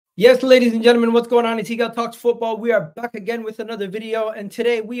Yes, ladies and gentlemen, what's going on? It's Egal Talks Football. We are back again with another video, and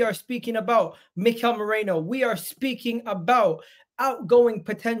today we are speaking about Mikel Merino. We are speaking about outgoing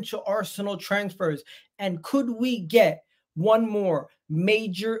potential Arsenal transfers, and could we get one more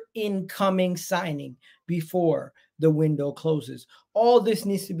major incoming signing before the window closes? All this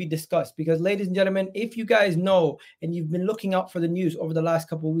needs to be discussed because, ladies and gentlemen, if you guys know and you've been looking out for the news over the last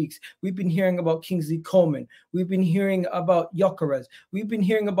couple of weeks, we've been hearing about Kingsley Coman. We've been hearing about Gyökeres. We've been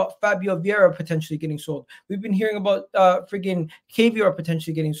hearing about Fabio Vieira potentially getting sold. We've been hearing about friggin' Kiwior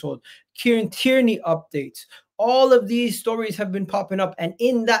potentially getting sold. Kieran Tierney updates. All of these stories have been popping up. And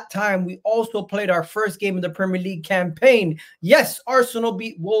in that time, we also played our first game of the Premier League campaign. Yes, Arsenal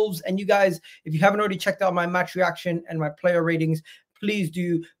beat Wolves. And you guys, if you haven't already checked out my match reaction and my player ratings, please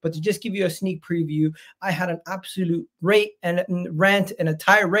do. But to just give you a sneak preview, I had an absolute rant and a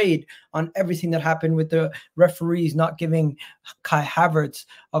tirade on everything that happened with the referees not giving Kai Havertz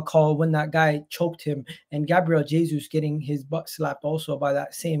a call when that guy choked him, and Gabriel Jesus getting his butt slapped also by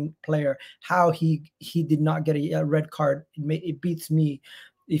that same player. How he did not get a red card, it beats me.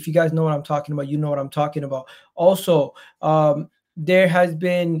 If you guys know what I'm talking about, you know what I'm talking about. Also, there has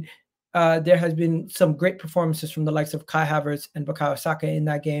been some great performances from the likes of Kai Havertz and Bukayo Saka in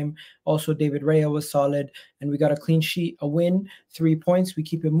that game. Also, David Raya was solid, and we got a clean sheet, a win, 3 points. We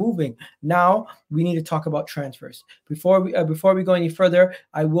keep it moving. Now we need to talk about transfers. Before we go any further,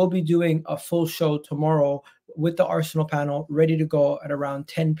 I will be doing a full show tomorrow with the Arsenal panel ready to go at around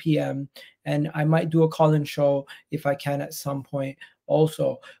 10 p.m. And I might do a call-in show if I can at some point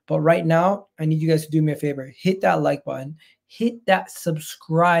also. But right now, I need you guys to do me a favor. Hit that like button. Hit that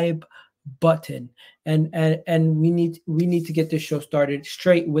subscribe button, and we need to get this show started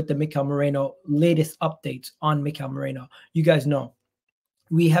straight with the Mikel Merino latest updates on Mikel Merino. You guys know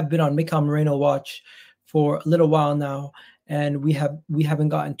we have been on Mikel Merino watch for a little while now, and we haven't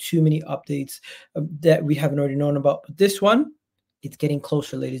gotten too many updates that we haven't already known about. But this one, it's getting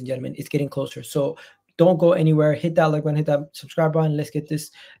closer, ladies and gentlemen. It's getting closer. So don't go anywhere. Hit that like button, hit that subscribe button. Let's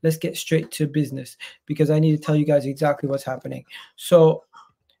get straight to business because I need to tell you guys exactly what's happening. So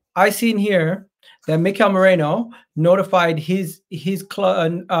I seen here that Mikel Merino notified his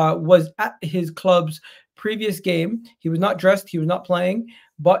club was at his club's previous game. He was not dressed, he was not playing,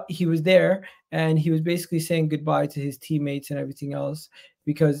 but he was there, and he was basically saying goodbye to his teammates and everything else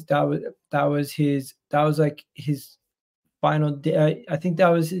because that was like his final day. I think that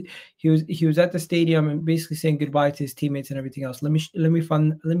was he was at the stadium and basically saying goodbye to his teammates and everything else. Let me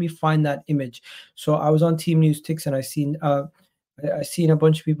find that image. So I was on Team News Ticks and I seen a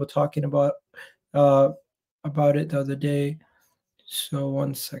bunch of people talking about it the other day. So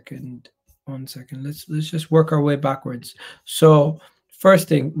one second. Let's just work our way backwards. So first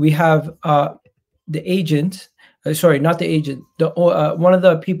thing, we have the agent. Sorry, not the agent. The one of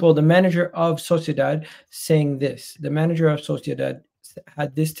the people, the manager of Sociedad, saying this. The manager of Sociedad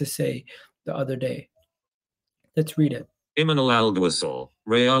had this to say the other day. Let's read it. Imanol Alguacil,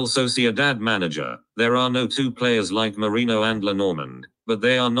 Real Sociedad manager. There are no two players like Merino and Lenormand, but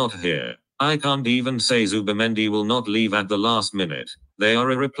they are not here. I can't even say Zubimendi will not leave at the last minute. They are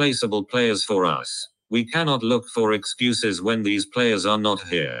irreplaceable players for us. We cannot look for excuses when these players are not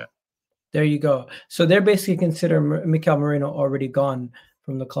here. There you go. So they're basically considering Mikel Merino already gone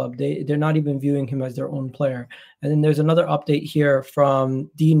from the club. They're not even viewing him as their own player. And then there's another update here from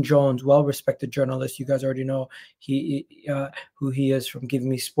Dean Jones, well-respected journalist. You guys already know who he is from Give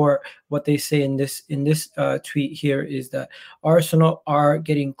Me Sport. What they say in this tweet here is that Arsenal are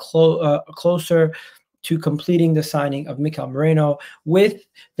getting closer to completing the signing of Mikel Merino with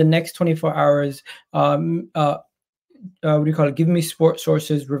the next 24 hours. Give Me Sport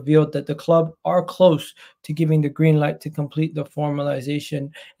sources revealed that the club are close to giving the green light to complete the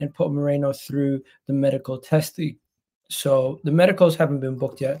formalization and put Merino through the medical testing. So the medicals haven't been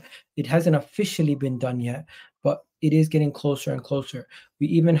booked yet. It hasn't officially been done yet, but it is getting closer and closer. We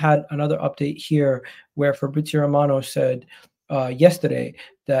even had another update here where Fabrizio Romano said yesterday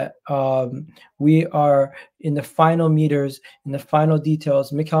that we are in the final meters, in the final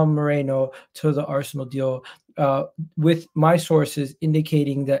details, Mikel Merino to the Arsenal deal, with my sources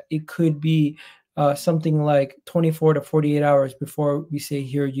indicating that it could be something like 24 to 48 hours before we say,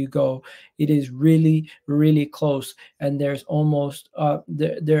 here you go. It is really, really close. And there's almost,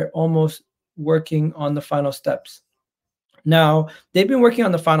 they're almost working on the final steps. Now, they've been working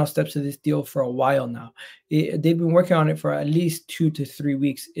on the final steps of this deal for a while now. They've been working on it for at least 2 to 3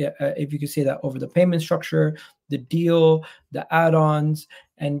 weeks, if you could say that, over the payment structure, the deal, the add-ons,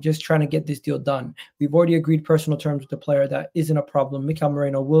 and just trying to get this deal done. We've already agreed personal terms with the player. That isn't a problem. Mikel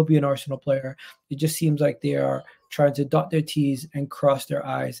Merino will be an Arsenal player. It just seems like they are trying to dot their T's and cross their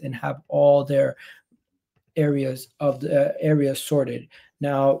I's and have all their areas of the areas sorted.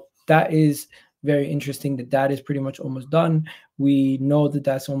 Now, that is very interesting that is pretty much almost done. We know that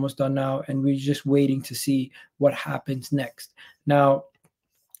that's almost done now, and we're just waiting to see what happens next. Now,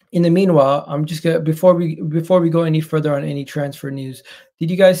 in the meanwhile, I'm just gonna before we go any further on any transfer news,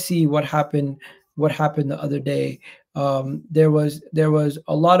 did you guys see what happened? What happened the other day? There was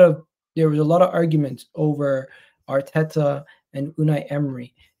a lot of arguments over Arteta and Unai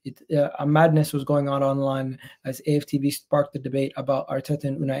Emery. A madness was going on online as AFTV sparked the debate about Arteta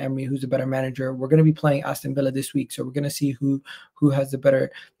and Unai Emery, who's a better manager. We're going to be playing Aston Villa this week, so we're going to see who has the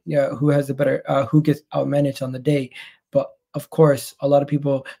better, who gets outmanaged on the day. But of course, a lot of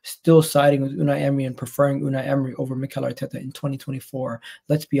people still siding with Unai Emery and preferring Unai Emery over Mikel Arteta in 2024.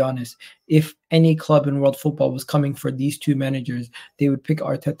 Let's be honest. If any club in world football was coming for these two managers, they would pick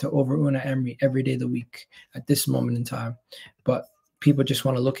Arteta over Unai Emery every day of the week at this moment in time. But people just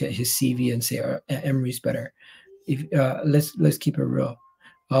want to look at his CV and say Emery's better. If let's keep it real.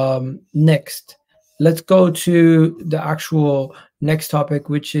 Next, let's go to the actual next topic,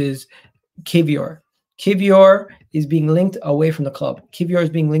 which is Kiwior. Kiwior is being linked away from the club. Kiwior is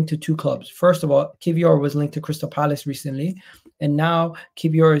being linked to two clubs. First of all, Kiwior was linked to Crystal Palace recently, and now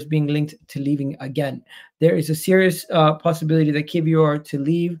Kiwior is being linked to leaving again. There is a serious possibility that Kiwior to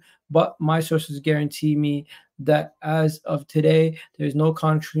leave, but my sources guarantee me that as of today, there's no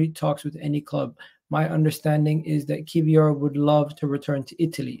concrete talks with any club. My understanding is that Kiwior would love to return to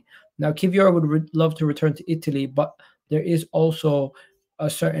Italy. Now, Kiwior would love to return to Italy, but there is also a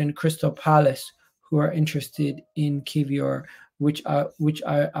certain Crystal Palace who are interested in Kiwior, which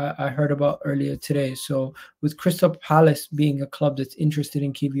I heard about earlier today. So with Crystal Palace being a club that's interested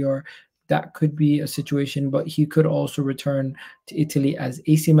in Kiwior, that could be a situation, but he could also return to Italy as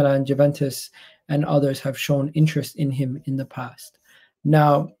AC Milan, Juventus, and others have shown interest in him in the past.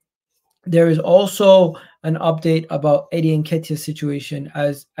 Now, there is also an update about Eddie Nketiah's situation,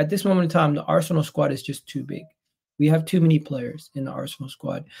 as at this moment in time, the Arsenal squad is just too big. We have too many players in the Arsenal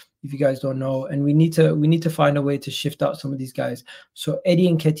squad, if you guys don't know, and we need to find a way to shift out some of these guys. So Eddie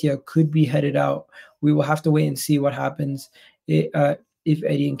Nketiah could be headed out. We will have to wait and see what happens if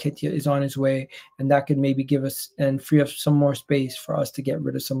Eddie Nketiah is on his way, and that could maybe give us and free up some more space for us to get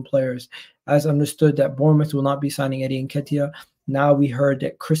rid of some players. As understood that Bournemouth will not be signing Eddie Nketiah. Now we heard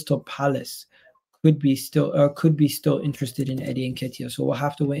that Crystal Palace could be still interested in Eddie Nketiah. So we'll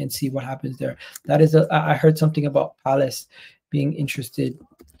have to wait and see what happens there. I heard something about Palace being interested.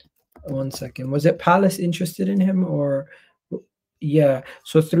 1 second. Was it Palace interested in him or? Yeah.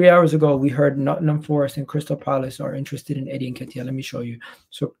 So 3 hours ago, we heard Nottingham Forest and Crystal Palace are interested in Eddie Nketiah. Let me show you.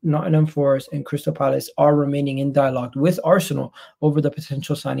 So Nottingham Forest and Crystal Palace are remaining in dialogue with Arsenal over the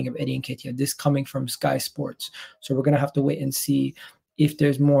potential signing of Eddie Nketiah. This coming from Sky Sports. So we're going to have to wait and see if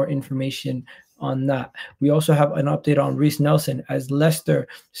there's more information on that. We also have an update on Reiss Nelson, as Leicester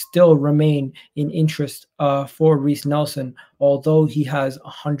still remain in interest for Reiss Nelson, although he has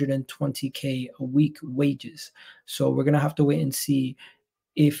 120K a week wages. So we're going to have to wait and see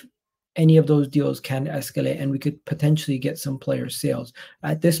if any of those deals can escalate and we could potentially get some player sales.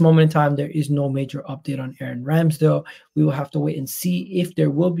 At this moment in time, there is no major update on Aaron Ramsdale. We will have to wait and see if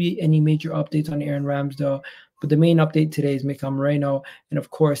there will be any major updates on Aaron Ramsdale. But the main update today is Mikel Merino, and of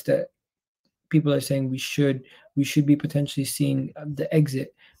course that people are saying we should be potentially seeing the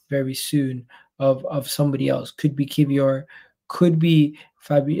exit very soon of somebody else. Could be Kiwior, could be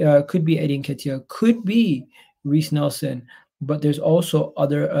Eddie Nketiah, could be Reiss Nelson. But there's also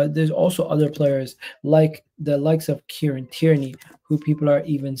other players like the likes of Kieran Tierney, who people are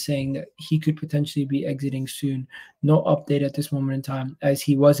even saying that he could potentially be exiting soon. No update at this moment in time, as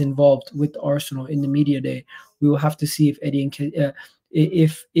he was involved with Arsenal in the media day. We will have to see if Eddie Nketiah,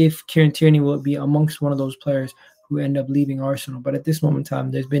 if Kieran Tierney will be amongst one of those players who end up leaving Arsenal. But at this moment in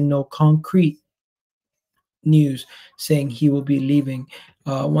time, there's been no concrete news saying he will be leaving.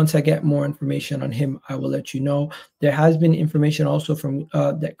 Once I get more information on him, I will let you know. There has been information also from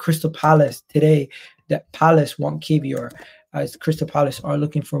that Crystal Palace today that Palace want Kiwior, as Crystal Palace are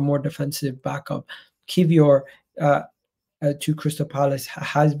looking for more defensive backup. Kiwior to Crystal Palace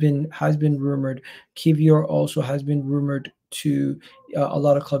has been rumored. Kiwior also has been rumored to a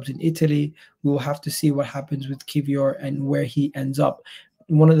lot of clubs in Italy. We will have to see what happens with Kiwior and where he ends up.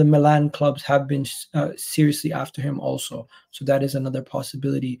 One of the Milan clubs have been seriously after him also. So that is another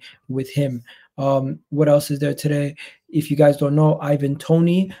possibility with him. What else is there today? If you guys don't know, Ivan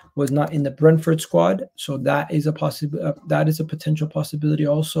Toney was not in the Brentford squad. So that is a potential possibility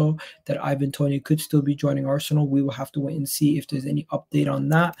also, that Ivan Toney could still be joining Arsenal. We will have to wait and see if there's any update on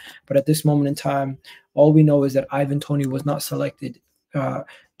that. But at this moment in time, All we know is that Ivan Toney was not selected on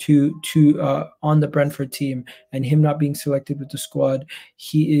the Brentford team, and him not being selected with the squad,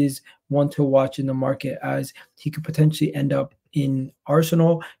 he is one to watch in the market, as he could potentially end up in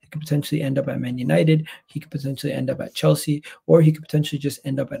Arsenal, he could potentially end up at Man United, he could potentially end up at Chelsea, or he could potentially just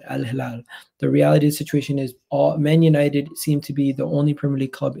end up at Al Hilal. The reality of the situation is Man United seem to be the only Premier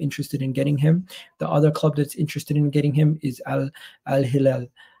League club interested in getting him. The other club that's interested in getting him is Al Hilal.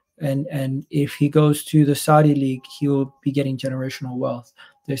 And if he goes to the Saudi league, he will be getting generational wealth.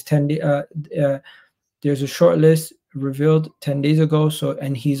 There's there's a short list revealed 10 days ago,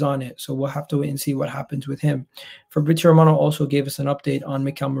 and he's on it. So we'll have to wait and see what happens with him. Fabrizio Romano also gave us an update on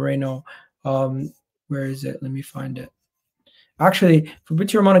Mikel Merino. Where is it? Let me find it. Actually,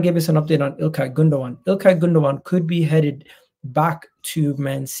 Fabrizio Romano gave us an update on Ilkay Gundogan. Ilkay Gundogan could be headed back to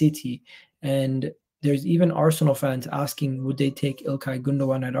Man City, and there's even Arsenal fans asking, would they take Ilkay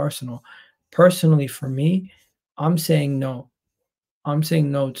Gundogan at Arsenal? Personally, for me, I'm saying no. I'm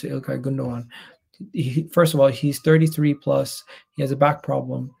saying no to Ilkay Gundogan. First of all, he's 33 plus. He has a back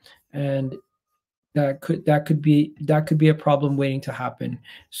problem, and that could be a problem waiting to happen.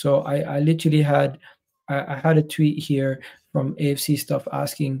 So I literally had a tweet here from AFC stuff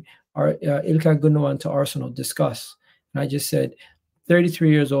asking, Ilkay Gundogan to Arsenal, discuss. And I just said,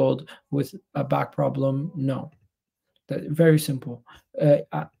 33 years old with a back problem, no. That very simple.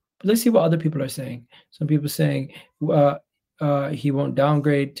 Let's see what other people are saying. Some people saying he won't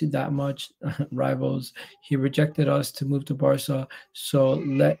downgrade to that much. Rivals. He rejected us to move to Barca, so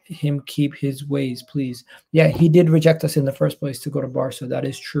let him keep his ways, please. Yeah, he did reject us in the first place to go to Barca. That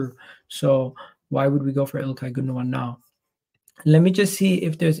is true. So why would we go for Ilkay Gundogan now? Let me just see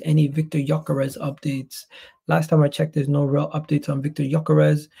if there's any Victor Gyökeres updates. Last time I checked, there's no real updates on Victor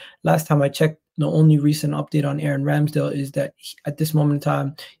Gyökeres. Last time I checked, the only recent update on Aaron Ramsdale is that at this moment in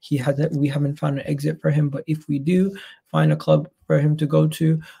time, we haven't found an exit for him. But if we do find a club for him to go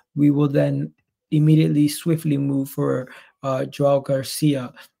to, we will then immediately, swiftly move for Joao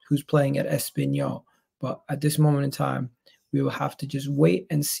Garcia, who's playing at Espanyol. But at this moment in time, we will have to just wait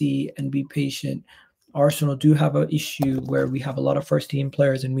and see and be patient. Arsenal do have an issue where we have a lot of first-team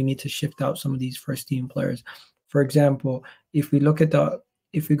players, and we need to shift out some of these first-team players. For example, if we go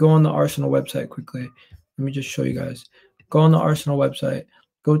on the Arsenal website quickly, let me just show you guys. Go on the Arsenal website,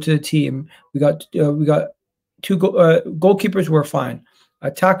 go to the team. We got two goalkeepers. We're fine.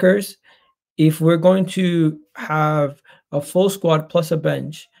 Attackers, if we're going to have a full squad plus a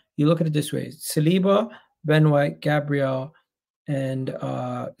bench, you look at it this way: Saliba, Ben White, Gabriel, and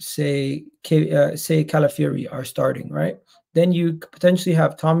say Calafiori are starting, right? Then you could potentially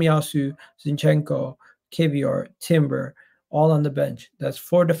have Tomiyasu, Zinchenko, Kiwior, Timber, all on the bench. That's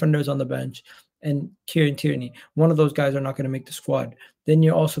 4 defenders on the bench, and Kieran Tierney. One of those guys are not going to make the squad. Then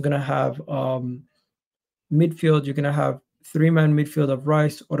you're also going to have midfield. You're going to have 3-man midfield of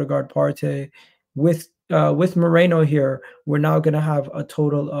Rice, Odegaard, Partey. With Merino here, we're now going to have a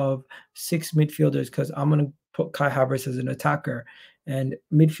total of 6 midfielders, because I'm going to put Kai Havertz as an attacker, and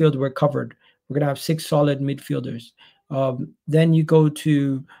midfield we're covered. We're going to have 6 solid midfielders. Then you go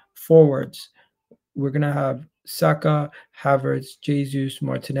to forwards. We're going to have Saka, Havertz, Jesus,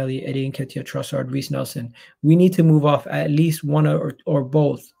 Martinelli, Eddie Nketiah, Trossard, Reece Nelson. We need to move off at least one or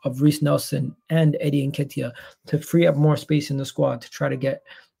both of Reece Nelson and Eddie Nketiah to free up more space in the squad to try to get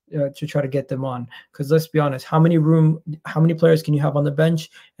them on. Because let's be honest, how many players can you have on the bench,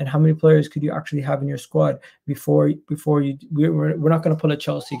 and how many players could you actually have in your squad before you? We're not going to pull a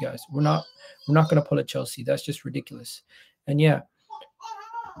Chelsea, guys. We're not going to pull a Chelsea. That's just ridiculous. And yeah,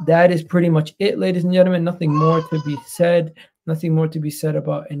 that is pretty much it, ladies and gentlemen. Nothing more to be said. Nothing more to be said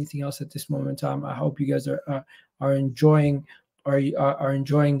about anything else at this moment in time. I hope you guys are enjoying. Are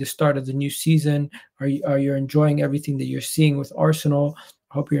enjoying the start of the new season. Are you enjoying everything that you're seeing with Arsenal?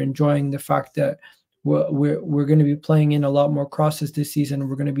 I hope you're enjoying the fact that we're going to be playing in a lot more crosses this season.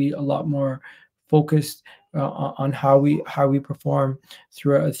 We're going to be a lot more focused on how we perform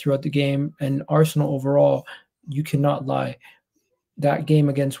throughout the game. And Arsenal overall, you cannot lie, that game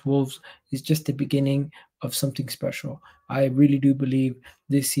against Wolves is just the beginning of something special. I really do believe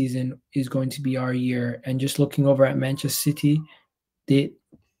this season is going to be our year. And just looking over at Manchester City,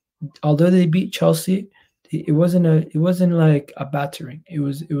 although they beat Chelsea, it wasn't like a battering. It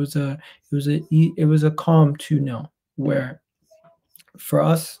was a calm 2-0, where for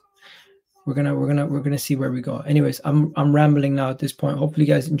us, we're gonna see where we go. Anyways, I'm rambling now at this point. Hopefully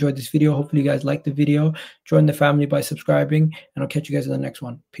you guys enjoyed this video. Hopefully you guys liked the video. Join the family by subscribing, and I'll catch you guys in the next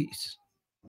one. Peace.